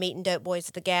drugs and meeting dope boys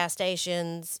at the gas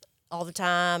stations all the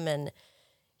time, and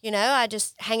you know, I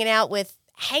just hanging out with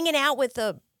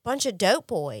a bunch of dope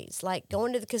boys, like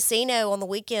going to the casino on the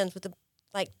weekends with the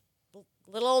like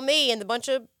little old me and the bunch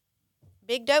of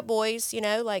big dope boys, you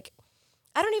know, like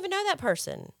I don't even know that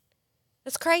person.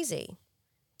 That's crazy.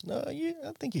 No,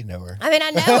 I think you know her. I mean, I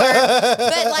know her,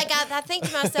 but like I think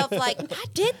to myself, like I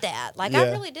did that. Like I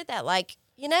Yeah. really did that. Like,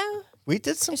 you know, We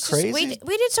did some it's just- crazy,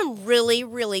 we did some really,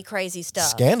 really crazy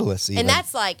stuff. scandalous even. And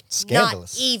that's like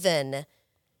Scandalous. not even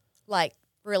like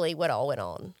really what all went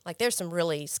on. Like there's some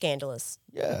really scandalous,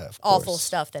 of awful course.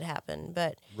 stuff that happened.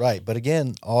 But Right. But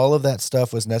again, all of that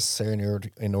stuff was necessary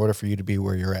in order for you to be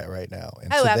where you're at right now.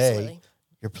 And today, absolutely.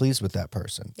 you're pleased with that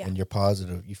person and you're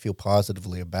positive. You feel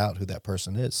positively about who that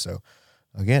person is. So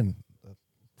again,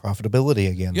 profitability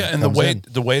again. Yeah, and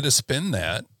the way to spin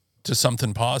that to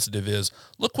something positive is,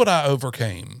 look what I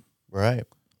overcame. Right.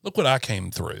 Look what I came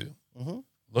through. Mm-hmm.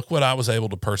 Look what I was able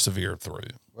to persevere through.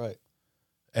 Right.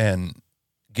 And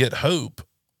get hope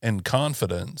and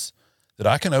confidence that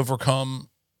I can overcome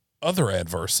other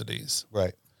adversities.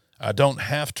 Right. I don't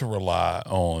have to rely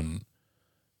on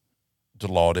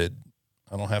Dilaudid.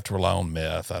 I don't have to rely on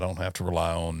meth. I don't have to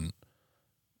rely on,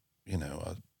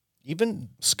 a even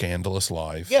scandalous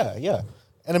life. Yeah, yeah.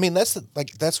 And I mean,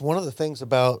 that's one of the things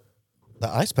about the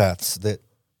ice baths that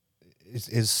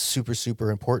is super,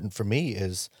 super important for me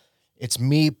is it's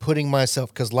me putting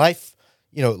myself, because life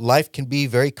can be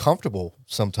very comfortable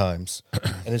sometimes.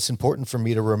 And it's important for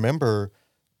me to remember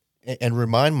and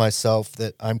remind myself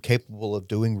that I'm capable of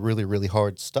doing really, really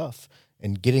hard stuff.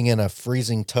 And getting in a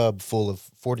freezing tub full of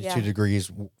 42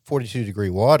 degree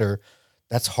water,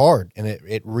 that's hard. And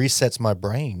it resets my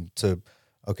brain to,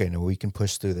 okay, no, we can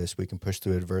push through this. We can push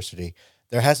through adversity.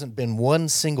 There hasn't been one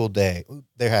single day.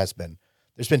 There has been.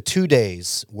 There's been 2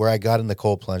 days where I got in the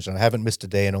cold plunge, and I haven't missed a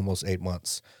day in almost 8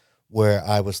 months, where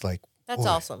I was like, that's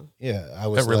awesome. Yeah, I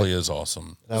was. That really is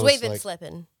awesome. Because we've been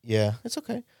slipping. Yeah, it's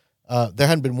okay. There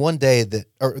hadn't been one day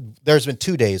there's been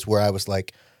 2 days where I was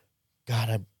like,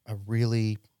 God,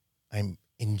 I'm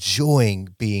enjoying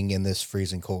being in this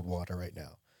freezing cold water right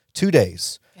now. 2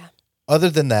 days. Yeah. Other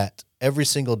than that, every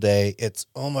single day, it's,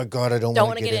 oh my God, I don't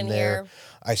want to get in there. Here.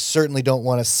 I certainly don't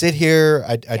want to sit here.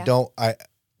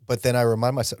 But then I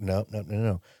remind myself,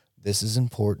 no. This is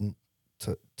important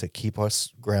to keep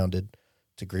us grounded,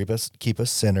 to keep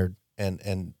us centered,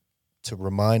 and to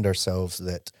remind ourselves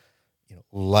that,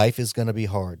 life is going to be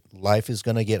hard. Life is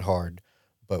going to get hard,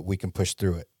 but we can push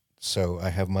through it. So I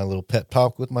have my little pep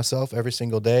talk with myself every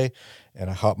single day, and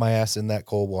I hop my ass in that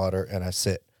cold water, and I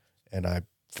sit, and I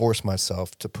force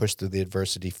myself to push through the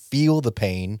adversity, feel the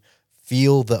pain,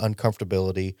 feel the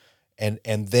uncomfortability, and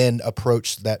then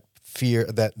approach that fear,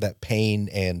 that pain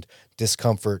and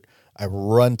discomfort. I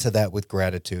run to that with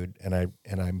gratitude, and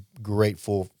I'm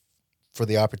grateful for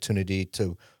the opportunity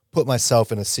to put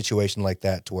myself in a situation like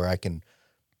that to where I can,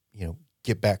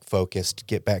 get back focused,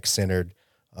 get back centered.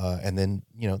 And then,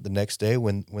 the next day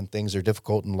when things are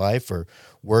difficult in life or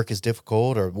work is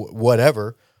difficult or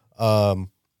whatever,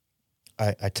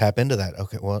 I tap into that.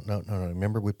 Okay, well, no.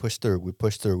 Remember, we push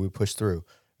through.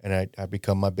 And I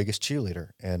become my biggest cheerleader.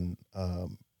 And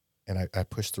I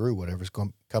push through whatever's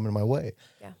coming my way.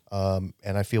 Yeah.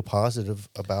 And I feel positive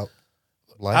about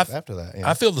life after that.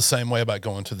 I feel the same way about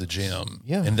going to the gym.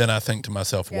 Yeah. And then I think to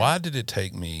myself, why did it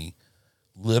take me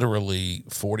literally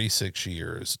 46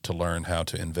 years to learn how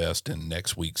to invest in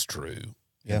next week's Drew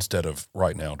instead of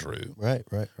right now Drew? Right.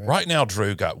 Right now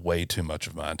Drew got way too much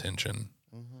of my attention.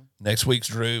 Mm-hmm. Next week's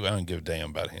Drew, I don't give a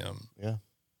damn about him. Yeah.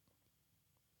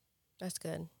 That's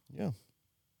good. Yeah.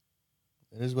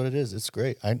 It is what it is. It's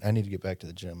great. I need to get back to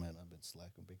the gym, man. I've been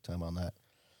slacking big time on that.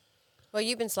 Well,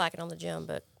 you've been slacking on the gym,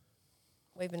 but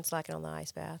we've been slacking on the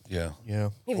ice bath. Yeah. Yeah.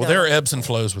 Well, there are ebbs and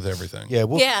flows with everything. Yeah.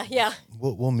 Yeah.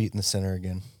 We'll meet in the center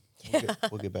again.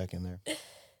 We'll get back in there.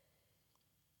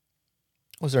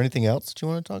 Was there anything else that you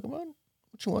want to talk about?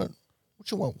 What you want?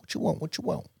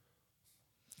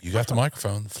 You got the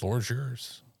microphone. The floor is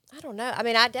yours. I don't know. I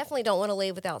mean, I definitely don't want to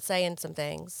leave without saying some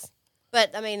things.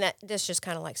 But, I mean, that's just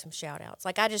kind of like some shout-outs.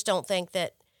 Like, I just don't think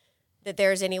that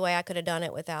there's any way I could have done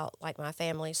it without, like, my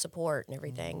family's support and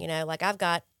everything. Mm-hmm. Like, I've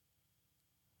got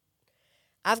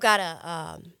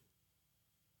a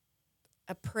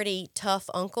pretty tough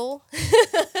uncle.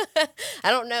 I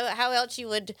don't know how else you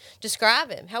would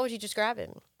describe him. How would you describe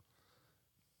him?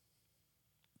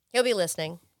 He'll be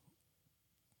listening.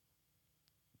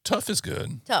 Tough is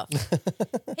good. Tough.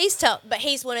 He's tough, but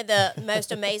he's one of the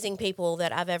most amazing people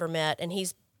that I've ever met, and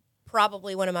he's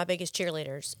probably one of my biggest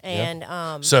cheerleaders. And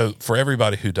so for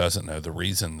everybody who doesn't know, the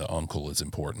reason the uncle is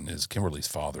important is Kimberly's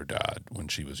father died when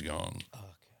she was young. Okay.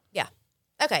 Yeah.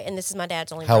 Okay, and this is my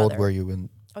dad's only How brother. old were you when?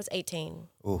 I was 18.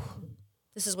 Oh.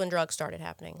 This is when drugs started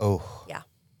happening. Oh. Yeah.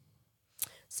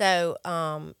 So,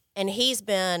 and he's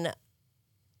been,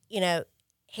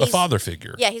 a father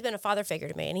figure. Yeah, he's been a father figure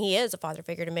to me, and he is a father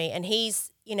figure to me. And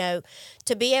he's,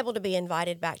 to be able to be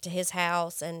invited back to his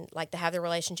house and like to have the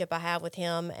relationship I have with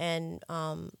him and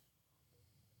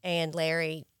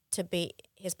Larry, to be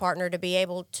his partner, to be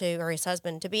able to, or his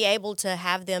husband, to be able to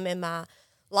have them in my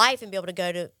life and be able to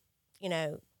go to,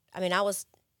 I mean,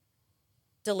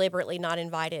 deliberately not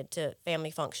invited to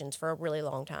family functions for a really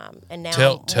long time. And now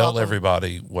Tell welcome.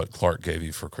 everybody what Clark gave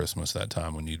you for Christmas that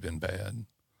time when you'd been bad.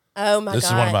 Oh my This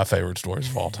God. is one of my favorite stories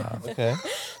of all time. Okay.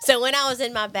 So when I was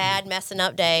in my bad messing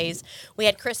up days, we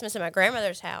had Christmas at my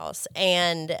grandmother's house,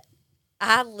 and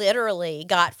I literally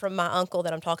got from my uncle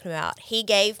that I'm talking about. He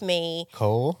gave me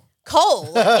Coal coal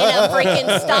in a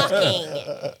freaking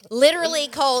stocking, literally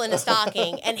coal in a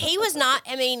stocking, and he was not.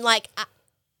 I mean, like.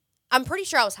 I'm pretty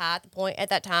sure I was high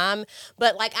at that time,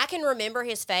 but like I can remember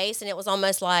his face, and it was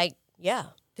almost like, yeah,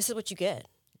 this is what you get,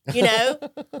 you know,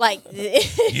 like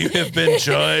You have been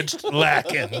judged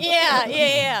lacking.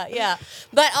 yeah.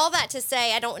 But all that to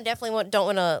say, I don't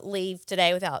want to leave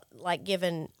today without like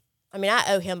giving. I mean, I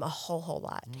owe him a whole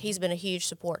lot. He's been a huge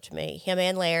support to me. Him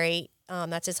and Larry,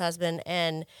 that's his husband,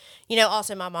 and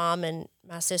also my mom and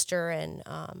my sister and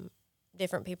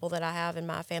different people that I have in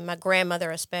my family. My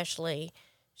grandmother especially.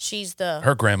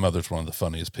 Her grandmother's one of the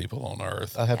funniest people on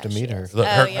earth. I'll have to meet her. Look,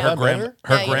 her grandmother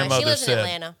she lives said, in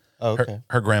Atlanta. Oh, okay.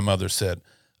 her grandmother said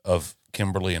of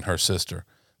Kimberly and her sister,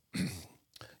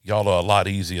 y'all are a lot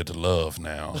easier to love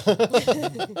now.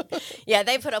 Yeah,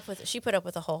 she put up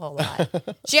with a whole lot.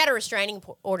 She had a restraining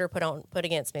order put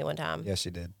against me one time. Yes, she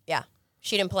did. Yeah.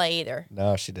 She didn't play either.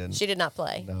 No, she didn't. She did not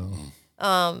play.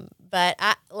 No. But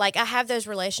I have those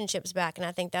relationships back, and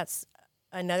I think that's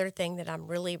another thing that I'm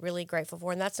really, really grateful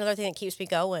for. And that's another thing that keeps me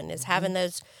going is having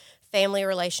those family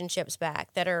relationships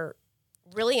back that are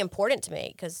really important to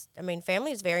me. Because, I mean,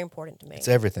 family is very important to me. It's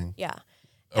everything. Yeah.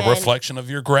 A reflection of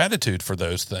your gratitude for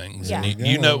those things. Yeah.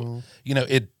 And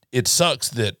it sucks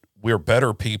that we're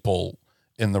better people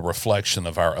in the reflection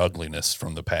of our ugliness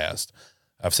from the past.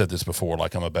 I've said this before,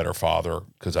 like I'm a better father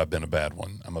because I've been a bad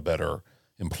one. I'm a better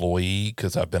employee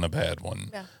because I've been a bad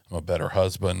one. Yeah. I'm a better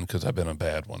husband because I've been a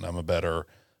bad one. I'm a better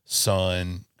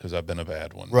son because I've been a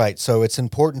bad one. Right. So it's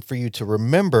important for you to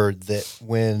remember that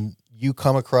when you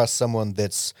come across someone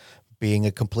that's being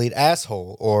a complete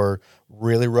asshole or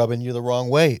really rubbing you the wrong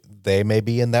way, they may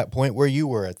be in that point where you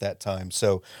were at that time.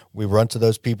 So we run to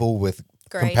those people with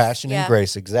Grace. compassion Yeah. and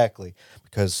grace. Exactly.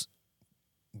 Because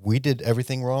we did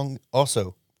everything wrong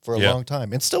also for a long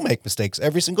time and still make mistakes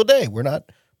every single day. We're not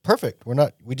perfect.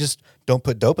 We just don't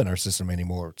put dope in our system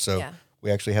anymore. So we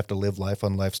actually have to live life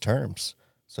on life's terms.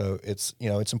 So it's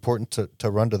important to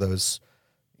run to those,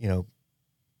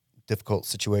 difficult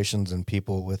situations and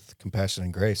people with compassion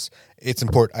and grace. It's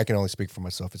important. I can only speak for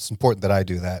myself. It's important that I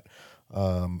do that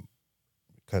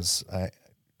because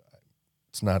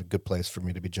it's not a good place for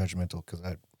me to be judgmental because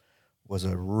I was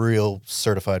a real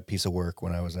certified piece of work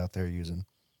when I was out there using,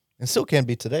 and still can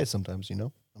be today sometimes,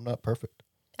 I'm not perfect.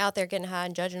 Out there getting high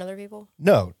and judging other people?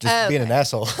 No, just being an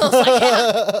asshole.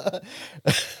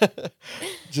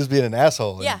 Just being an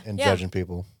asshole and judging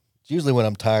people. It's usually when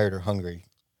I'm tired or hungry.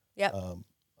 Yep.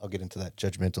 I'll get into that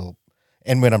judgmental.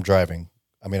 And when I'm driving.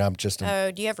 I mean, I'm just...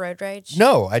 do you have road rage?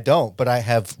 No, I don't, but I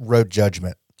have road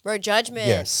judgment. Road judgment?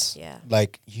 Yes. Yeah.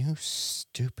 Like, you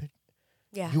stupid.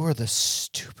 Yeah. You are the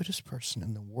stupidest person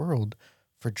in the world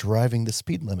for driving the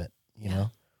speed limit, you know?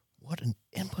 What an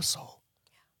imbecile.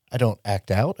 I don't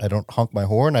act out. I don't honk my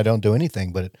horn. I don't do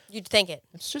anything, but You'd think it.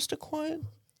 It's just a quiet.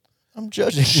 I'm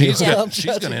judging. She's going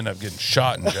to end up getting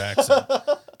shot in Jackson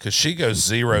because she goes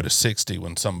 0 to 60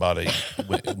 when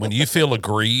when you feel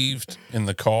aggrieved in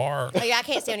the car. Oh, yeah, I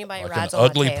can't see anybody like rides an on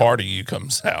ugly my tail. part of you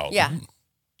comes out. Yeah.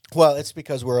 Well, it's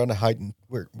because we're in a heightened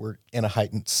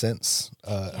sense,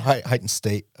 heightened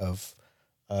state of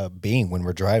being when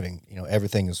we're driving.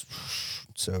 Everything is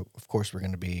so. Of course, we're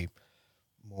going to be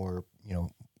more,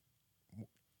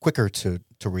 quicker to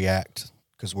react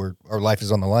because our life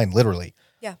is on the line, literally.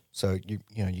 Yeah. So you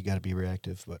got to be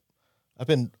reactive. But I've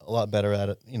been a lot better at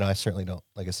it. I certainly don't,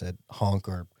 like I said, honk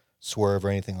or swerve or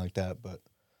anything like that. But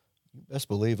you best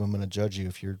believe I'm going to judge you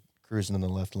if you're cruising in the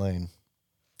left lane.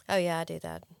 Oh, yeah, I do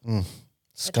that.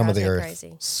 Scum of the earth.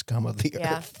 Crazy. Scum of the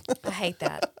earth. Yeah, I hate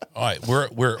that. All right,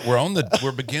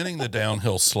 we're beginning the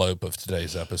downhill slope of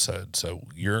today's episode, so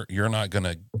you're not going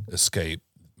to escape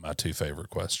my two favorite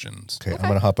questions. Okay, I'm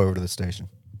going to hop over to the station.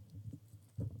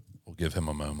 We'll give him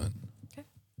a moment. Okay.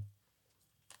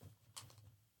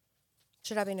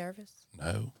 Should I be nervous?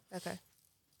 No. Okay.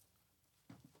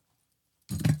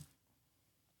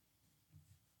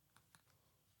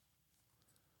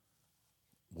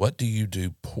 What do you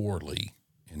do poorly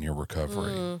in your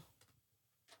recovery?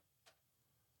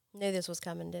 Knew this was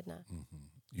coming, didn't I?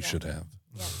 You should have.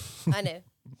 Yeah, I knew.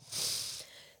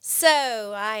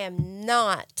 So I am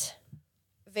not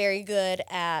very good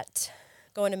at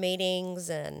going to meetings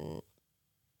and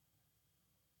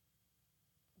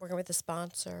working with a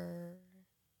sponsor.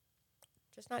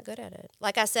 Just not good at it.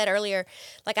 Like I said earlier,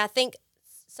 I think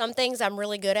some things I'm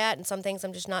really good at and some things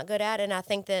I'm just not good at. And I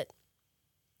think that,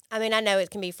 I mean, I know it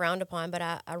can be frowned upon, but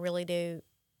I really do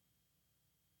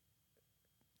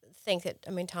think that,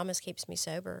 I mean, Thomas keeps me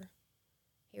sober.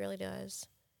 He really does.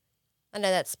 I know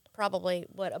that's probably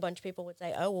what a bunch of people would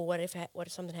say. Oh, well, what if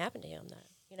something happened to him, though?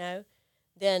 You know,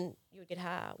 then you would get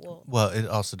high. Well, it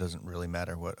also doesn't really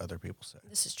matter what other people say.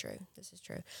 This is true.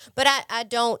 But I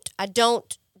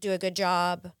don't do a good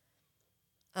job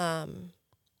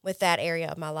with that area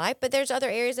of my life. But there's other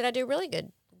areas that I do really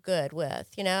good with.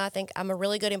 You know, I think I'm a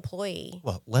really good employee.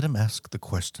 Well, let him ask the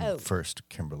question first,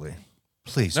 Kimberly.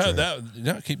 Please.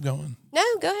 No, keep going. No,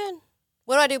 go ahead.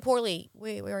 What do I do poorly?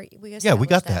 We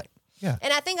got that. Yeah.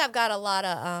 And I think I've got a lot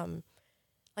of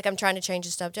like I'm trying to change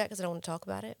the subject because I don't want to talk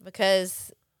about it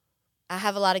because I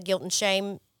have a lot of guilt and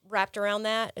shame wrapped around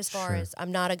that as far as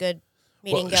I'm not a good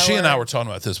meeting goer. She and I were talking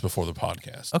about this before the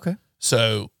podcast. Okay.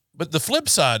 So, but the flip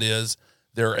side is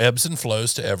there are ebbs and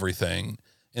flows to everything.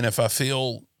 And if I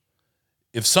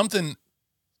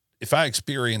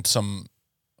experience some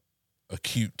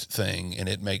acute thing and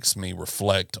it makes me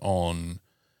reflect on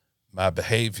my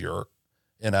behavior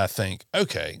and I think,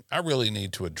 okay, I really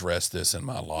need to address this in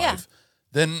my life,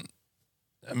 then,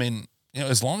 I mean, you know,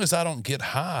 as long as I don't get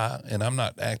high and I'm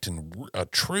not acting a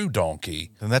true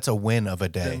donkey, then that's a win of a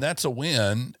day. Then that's a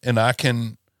win, and I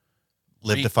can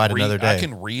live to fight another day. I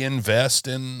can reinvest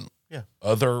in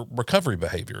other recovery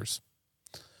behaviors.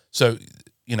 So,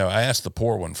 you know, I asked the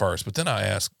poor one first, but then I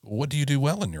asked, what do you do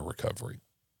well in your recovery?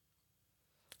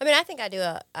 I mean, I think I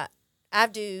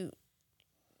do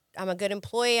I'm a good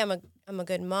employee. I'm a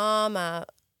good mom. I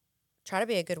try to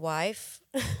be a good wife.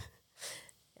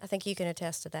 I think you can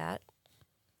attest to that.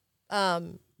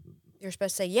 You're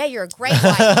supposed to say, "Yeah, you're a great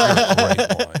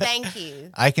wife." Thank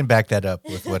you. I can back that up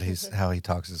with how he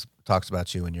talks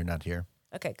about you when you're not here.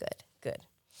 Okay, good.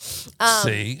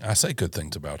 See, I say good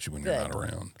things about you when you're not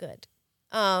around. Good.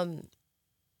 And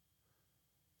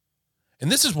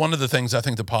this is one of the things I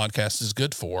think the podcast is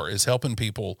good for, is helping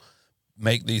people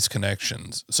make these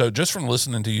connections. So just from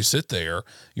listening to you sit there,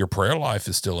 your prayer life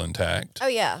is still intact. Oh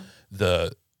yeah.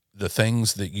 The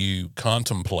things that you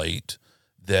contemplate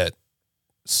that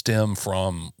stem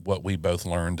from what we both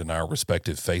learned in our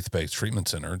respective faith-based treatment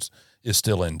centers is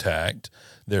still intact.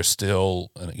 There's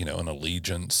still, an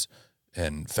allegiance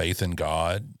and faith in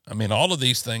God. I mean, all of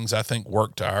these things I think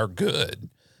work to our good.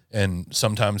 And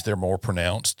sometimes they're more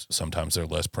pronounced, sometimes they're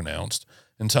less pronounced,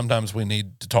 and sometimes we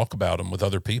need to talk about them with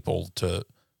other people to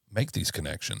make these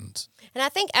connections. And I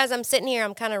think as I'm sitting here,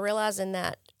 I'm kind of realizing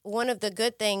that one of the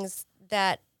good things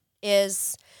that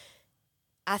is,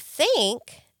 I think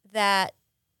that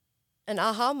an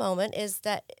aha moment is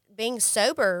that being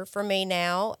sober for me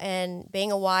now and being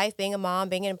a wife, being a mom,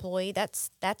 being an employee, that's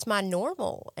my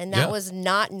normal. And that was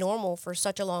not normal for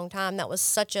such a long time. That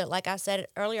was like I said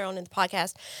earlier on in the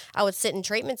podcast, I would sit in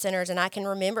treatment centers and I can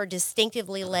remember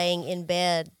distinctively laying in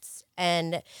beds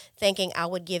and thinking I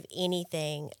would give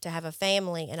anything to have a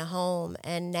family and a home.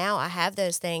 And now I have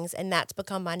those things and that's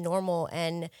become my normal.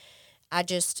 And I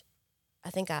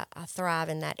think I thrive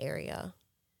in that area.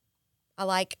 I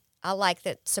like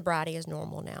that sobriety is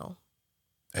normal now.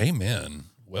 Amen.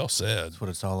 Well said. That's what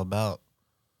it's all about.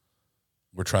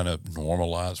 We're trying to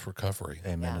normalize recovery.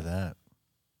 Amen to that.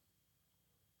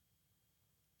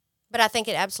 But I think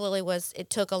it absolutely was.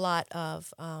 It took a lot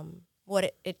of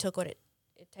it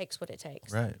takes what it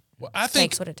takes. Right. Well, I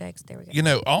think takes what it takes. There we go. You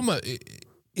know, Alma,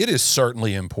 it is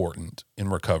certainly important in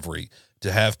recovery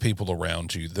to have people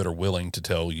around you that are willing to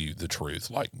tell you the truth.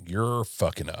 Like, you're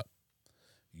fucking up.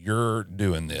 You're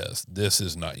doing this. This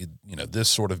is not, this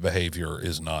sort of behavior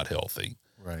is not healthy.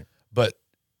 Right. But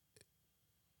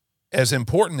as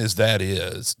important as that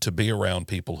is, to be around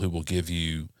people who will give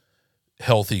you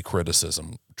healthy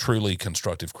criticism, truly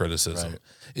constructive criticism,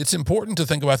 it's important to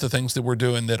think about the things that we're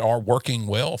doing that are working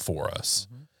well for us.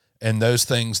 Mm-hmm. And those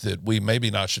things that we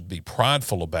maybe not should be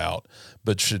prideful about,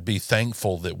 but should be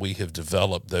thankful that we have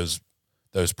developed those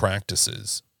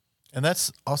practices. And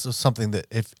that's also something that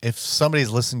if somebody's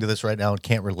listening to this right now and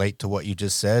can't relate to what you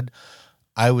just said,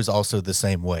 I was also the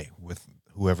same way with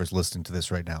whoever's listening to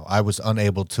this right now. I was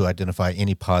unable to identify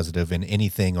any positive in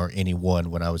anything or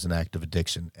anyone when I was in active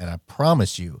addiction. And I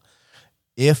promise you,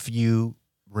 if you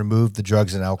remove the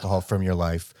drugs and alcohol from your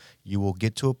life, you will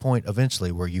get to a point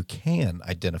eventually where you can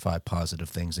identify positive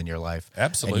things in your life.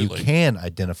 Absolutely. And you can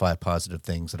identify positive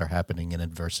things that are happening in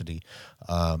adversity.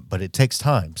 But it takes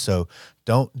time. So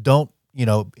don't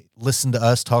listen to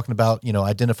us talking about,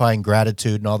 identifying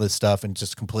gratitude and all this stuff and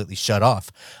just completely shut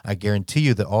off. I guarantee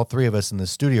you that all three of us in the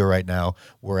studio right now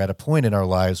were at a point in our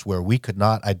lives where we could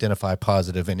not identify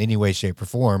positive in any way, shape, or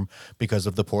form because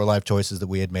of the poor life choices that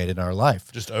we had made in our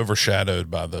life. Just overshadowed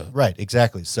by the... Right,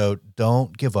 exactly. So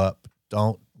don't give up.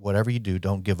 Whatever you do,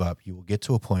 don't give up. You will get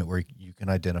to a point where you can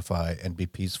identify and be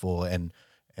peaceful and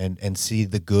see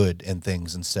the good in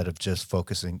things instead of just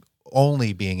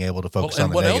only being able to focus on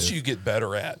the what negative. else you get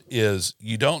better at is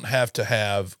you don't have to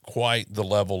have quite the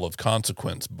level of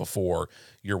consequence before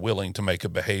you're willing to make a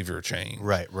behavior change.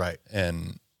 Right.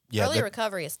 And early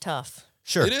recovery is tough.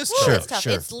 Sure. It is It's tough.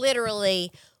 It's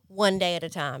literally one day at a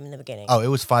time in the beginning. Oh, it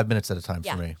was 5 minutes at a time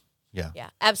for me. Yeah. Yeah,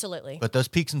 absolutely. But those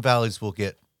peaks and valleys will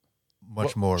get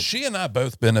much more. She and I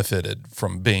both benefited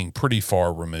from being pretty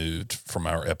far removed from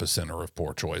our epicenter of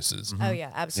poor choices. Oh,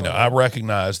 yeah, absolutely. I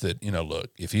recognize that,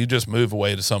 look, if you just move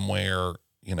away to somewhere,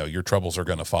 your troubles are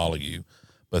going to follow you.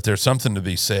 But there's something to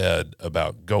be said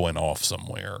about going off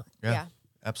somewhere. Yeah.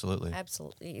 Absolutely.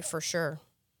 Absolutely, for sure.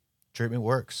 Treatment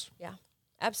works. Yeah,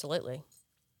 absolutely.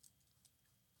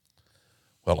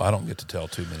 Well, I don't get to tell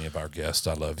too many of our guests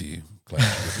I love you. Glad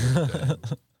you're here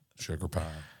today. Sugar pie.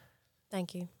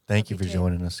 Thank you. Thank you for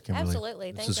joining us, Kimberly.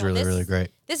 Absolutely. This is really, really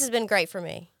great. This has been great for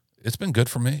me. It's been good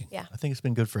for me. Yeah. I think it's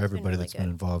been good for everybody really that's been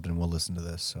involved and will listen to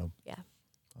this. So yeah.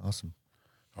 Awesome.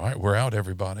 All right, we're out,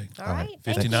 everybody. All right.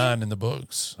 59 in the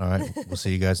books. All right. We'll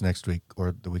see you guys next week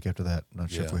or the week after that. I'm not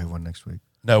sure if Yeah. we have one next week.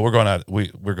 No, we're going out.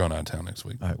 We're going out of town next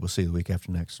week. All right. We'll see you the week after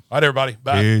next. All right, everybody.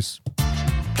 Bye. Peace.